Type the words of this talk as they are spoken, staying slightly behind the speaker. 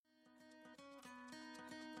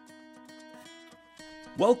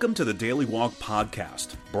Welcome to the Daily Walk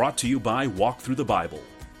Podcast, brought to you by Walk Through the Bible.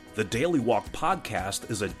 The Daily Walk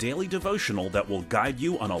Podcast is a daily devotional that will guide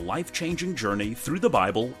you on a life-changing journey through the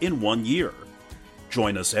Bible in 1 year.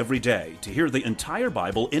 Join us every day to hear the entire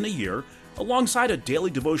Bible in a year, alongside a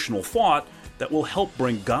daily devotional thought that will help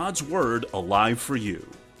bring God's Word alive for you.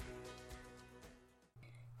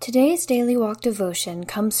 Today's Daily Walk devotion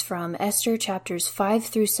comes from Esther chapters 5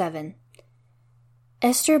 through 7.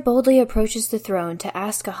 Esther boldly approaches the throne to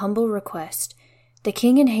ask a humble request. The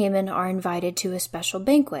king and Haman are invited to a special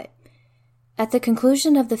banquet. At the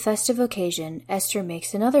conclusion of the festive occasion, Esther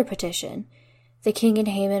makes another petition. The king and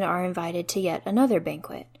Haman are invited to yet another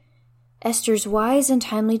banquet. Esther's wise and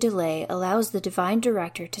timely delay allows the divine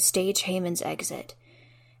director to stage Haman's exit.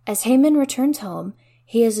 As Haman returns home,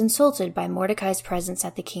 he is insulted by Mordecai's presence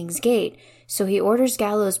at the king's gate, so he orders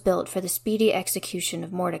gallows built for the speedy execution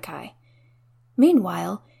of Mordecai.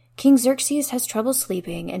 Meanwhile, King Xerxes has trouble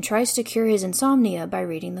sleeping and tries to cure his insomnia by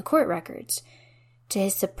reading the court records. To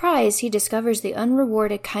his surprise, he discovers the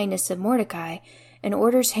unrewarded kindness of Mordecai and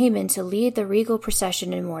orders Haman to lead the regal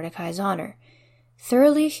procession in Mordecai's honor.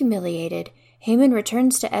 Thoroughly humiliated, Haman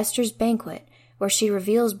returns to Esther's banquet, where she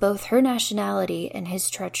reveals both her nationality and his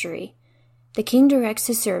treachery. The king directs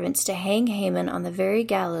his servants to hang Haman on the very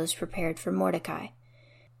gallows prepared for Mordecai.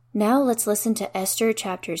 Now let's listen to Esther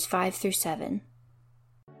chapters 5 through 7.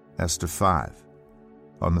 Esther 5.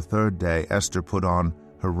 On the third day Esther put on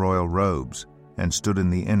her royal robes and stood in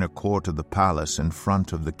the inner court of the palace in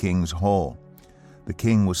front of the king's hall. The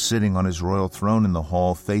king was sitting on his royal throne in the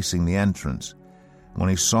hall facing the entrance. When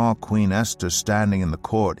he saw Queen Esther standing in the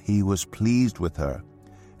court, he was pleased with her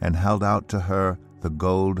and held out to her the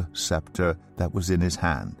gold scepter that was in his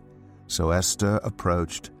hand. So Esther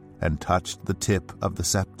approached and touched the tip of the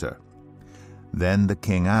scepter. Then the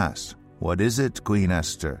king asked, "What is it, Queen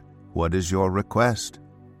Esther? What is your request?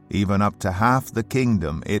 Even up to half the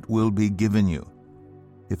kingdom it will be given you."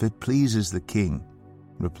 "If it pleases the king,"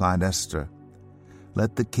 replied Esther,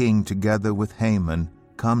 "let the king together with Haman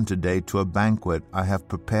come today to a banquet I have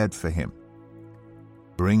prepared for him."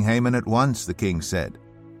 "Bring Haman at once," the king said,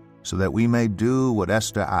 "so that we may do what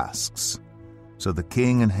Esther asks." So the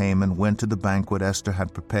king and Haman went to the banquet Esther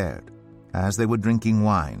had prepared. As they were drinking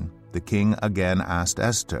wine, the king again asked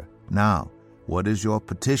Esther, "Now, what is your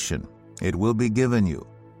petition? It will be given you.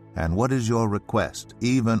 And what is your request?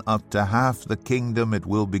 Even up to half the kingdom it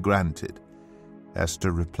will be granted."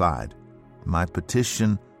 Esther replied, "My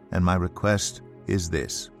petition and my request is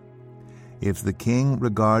this. If the king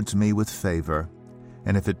regards me with favor,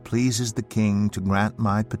 and if it pleases the king to grant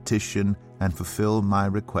my petition and fulfill my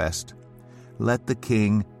request, let the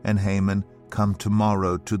king and Haman come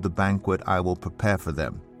tomorrow to the banquet I will prepare for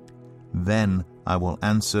them. Then I will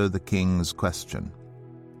answer the king's question."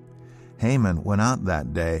 Haman went out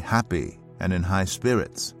that day happy and in high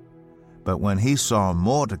spirits. But when he saw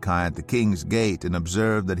Mordecai at the king's gate and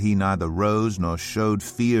observed that he neither rose nor showed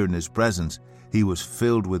fear in his presence, he was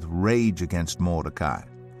filled with rage against Mordecai.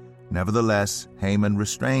 Nevertheless, Haman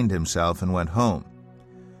restrained himself and went home.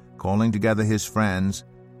 Calling together his friends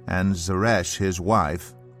and Zeresh his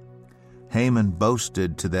wife, Haman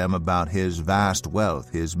boasted to them about his vast wealth,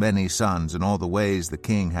 his many sons, and all the ways the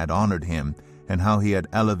king had honored him, and how he had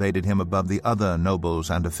elevated him above the other nobles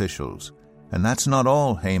and officials. "And that's not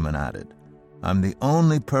all," Haman added. "I'm the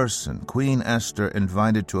only person Queen Esther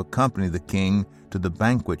invited to accompany the king to the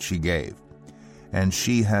banquet she gave, and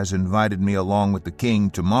she has invited me along with the king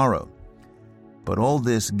tomorrow. But all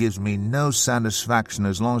this gives me no satisfaction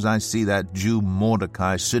as long as I see that Jew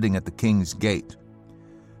Mordecai sitting at the king's gate."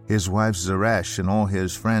 His wife Zeresh and all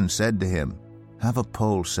his friends said to him, "Have a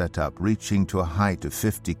pole set up reaching to a height of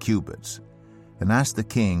 50 cubits, and ask the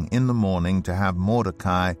king in the morning to have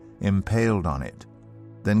Mordecai impaled on it.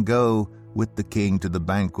 Then go with the king to the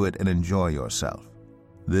banquet and enjoy yourself."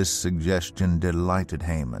 This suggestion delighted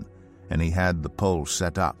Haman, and he had the pole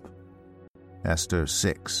set up. Esther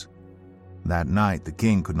 6. That night the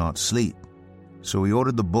king could not sleep, so he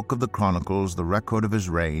ordered the book of the Chronicles, the record of his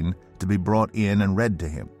reign, to be brought in and read to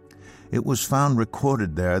him. It was found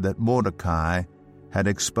recorded there that Mordecai had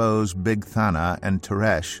exposed Bigthana and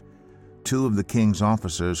Teresh, two of the king's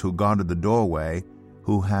officers who guarded the doorway,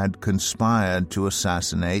 who had conspired to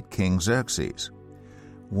assassinate King Xerxes.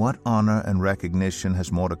 "What honor and recognition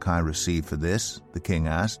has Mordecai received for this?" the king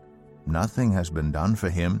asked. "Nothing has been done for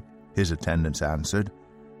him," his attendants answered.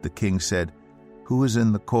 The king said, "Who is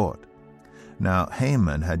in the court?" Now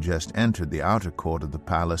Haman had just entered the outer court of the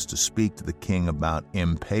palace to speak to the king about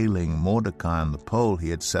impaling Mordecai on the pole he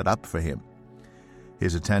had set up for him.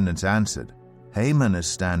 His attendants answered, "Haman is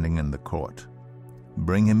standing in the court."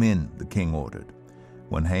 "Bring him in," the king ordered.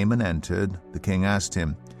 When Haman entered, the king asked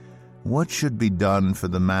him, "What should be done for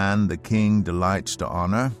the man the king delights to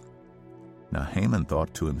honor?" Now Haman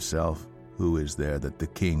thought to himself, "Who is there that the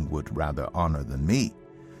king would rather honor than me?"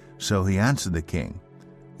 So he answered the king,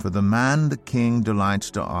 "For the man the king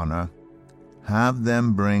delights to honor, have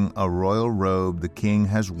them bring a royal robe the king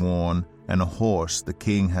has worn and a horse the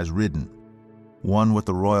king has ridden, one with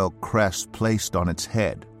the royal crest placed on its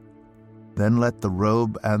head. Then let the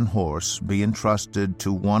robe and horse be entrusted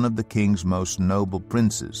to one of the king's most noble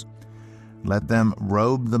princes. Let them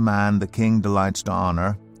robe the man the king delights to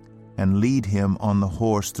honor, and lead him on the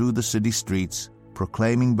horse through the city streets,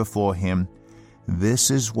 proclaiming before him,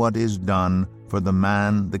 'This is what is done for the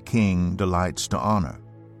man the king delights to honor.'"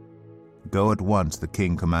 "Go at once," the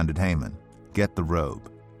king commanded Haman. "Get the robe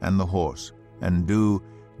and the horse, and do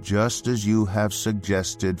just as you have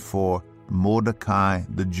suggested for Mordecai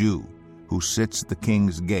the Jew, who sits at the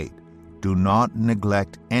king's gate. Do not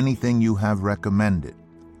neglect anything you have recommended."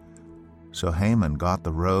 So Haman got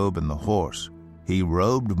the robe and the horse. He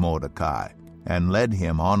robed Mordecai and led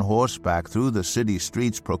him on horseback through the city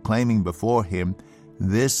streets, proclaiming before him,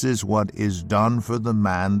 "This is what is done for the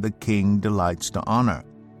man the king delights to honor."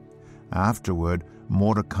 Afterward,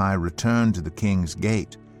 Mordecai returned to the king's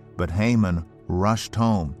gate, but Haman rushed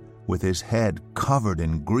home with his head covered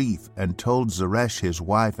in grief, and told Zeresh his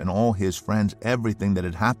wife and all his friends everything that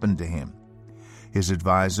had happened to him. His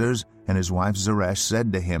advisers and his wife Zeresh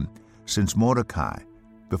said to him, "Since Mordecai,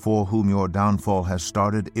 before whom your downfall has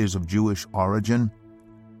started, is of Jewish origin,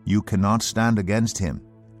 you cannot stand against him.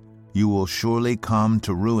 You will surely come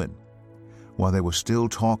to ruin." While they were still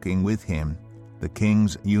talking with him, the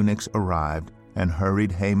king's eunuchs arrived and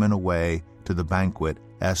hurried Haman away to the banquet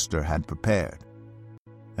Esther had prepared.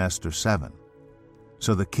 Esther 7.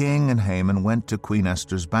 So the king and Haman went to Queen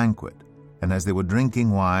Esther's banquet, and as they were drinking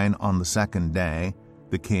wine on the second day,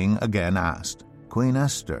 the king again asked, "Queen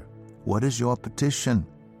Esther, what is your petition?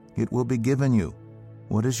 It will be given you.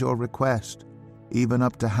 What is your request? Even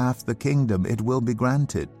up to half the kingdom it will be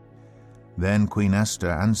granted." Then Queen Esther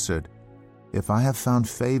answered, "If I have found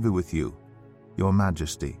favor with you, your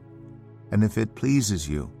majesty, and if it pleases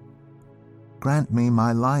you, grant me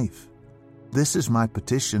my life. This is my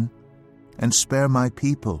petition, and spare my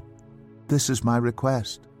people. This is my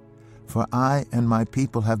request. For I and my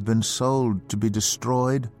people have been sold to be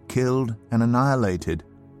destroyed, killed, and annihilated.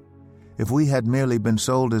 If we had merely been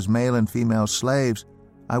sold as male and female slaves,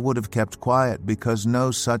 I would have kept quiet, because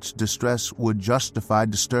no such distress would justify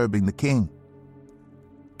disturbing the king."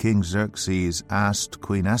 King Xerxes asked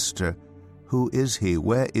Queen Esther, "Who is he?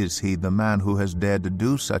 Where is he, the man who has dared to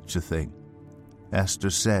do such a thing?" Esther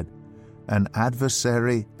said, "An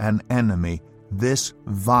adversary, an enemy, this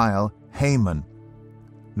vile Haman."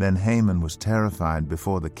 Then Haman was terrified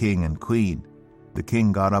before the king and queen. The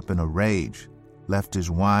king got up in a rage, left his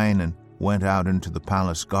wine, and went out into the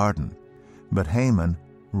palace garden. But Haman,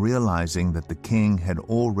 realizing that the king had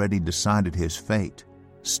already decided his fate,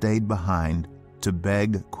 stayed behind to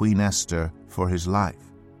beg Queen Esther for his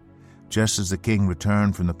life. Just as the king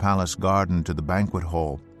returned from the palace garden to the banquet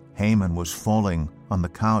hall, Haman was falling on the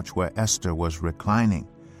couch where Esther was reclining.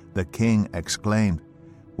 The king exclaimed,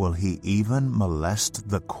 "Will he even molest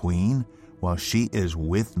the queen while she is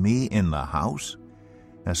with me in the house?"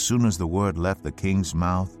 As soon as the word left the king's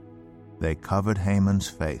mouth, they covered Haman's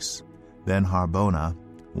face. Then Harbona,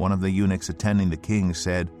 one of the eunuchs attending the king,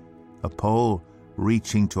 said, "A pole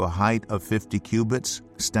reaching to a height of 50 cubits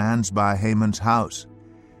stands by Haman's house.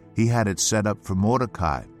 He had it set up for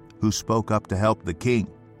Mordecai, who spoke up to help the king."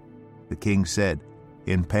 The king said,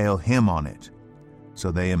 "Impale him on it."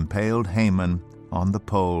 So they impaled Haman on the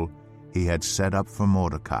pole he had set up for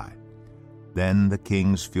Mordecai. Then the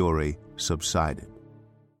king's fury subsided.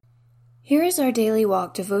 Here is our Daily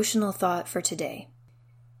Walk devotional thought for today.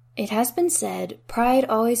 It has been said, pride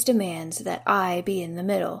always demands that I be in the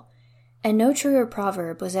middle, and no truer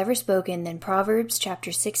proverb was ever spoken than Proverbs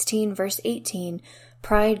chapter 16, verse 18,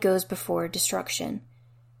 "Pride goes before destruction."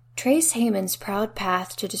 Trace Haman's proud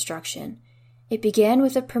path to destruction. It began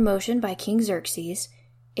with a promotion by King Xerxes,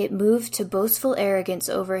 it moved to boastful arrogance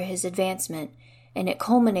over his advancement, and it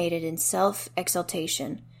culminated in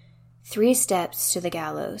self-exaltation. 3 steps to the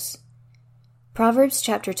gallows. Proverbs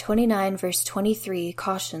chapter 29, verse 23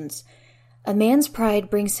 cautions, "A man's pride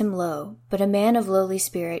brings him low, but a man of lowly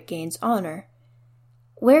spirit gains honor."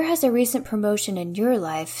 Where has a recent promotion in your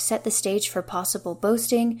life set the stage for possible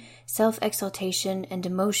boasting, self-exaltation, and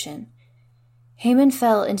demotion? Haman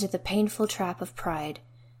fell into the painful trap of pride.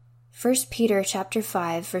 1 Peter chapter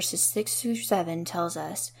 5, verses 6 through 7 tells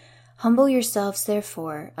us, "Humble yourselves,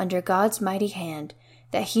 therefore, under God's mighty hand,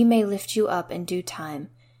 that he may lift you up in due time.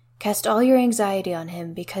 Cast all your anxiety on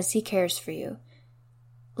him because he cares for you.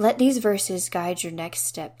 Let these verses guide your next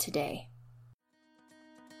step today.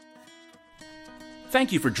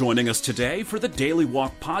 Thank you for joining us today for the Daily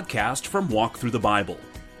Walk podcast from Walk Through the Bible.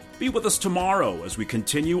 Be with us tomorrow as we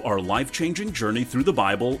continue our life-changing journey through the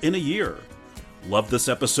Bible in a year. Love this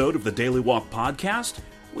episode of the Daily Walk podcast?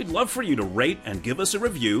 We'd love for you to rate and give us a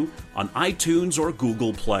review on iTunes or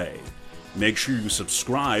Google Play. Make sure you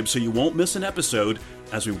subscribe so you won't miss an episode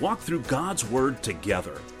as we walk through God's Word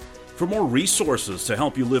together. For more resources to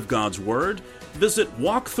help you live God's Word, visit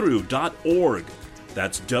walkthrough.org.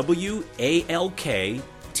 That's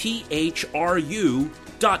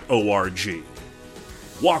WALKTHRU.org.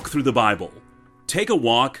 Walk through the Bible. Take a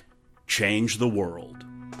walk, change the world.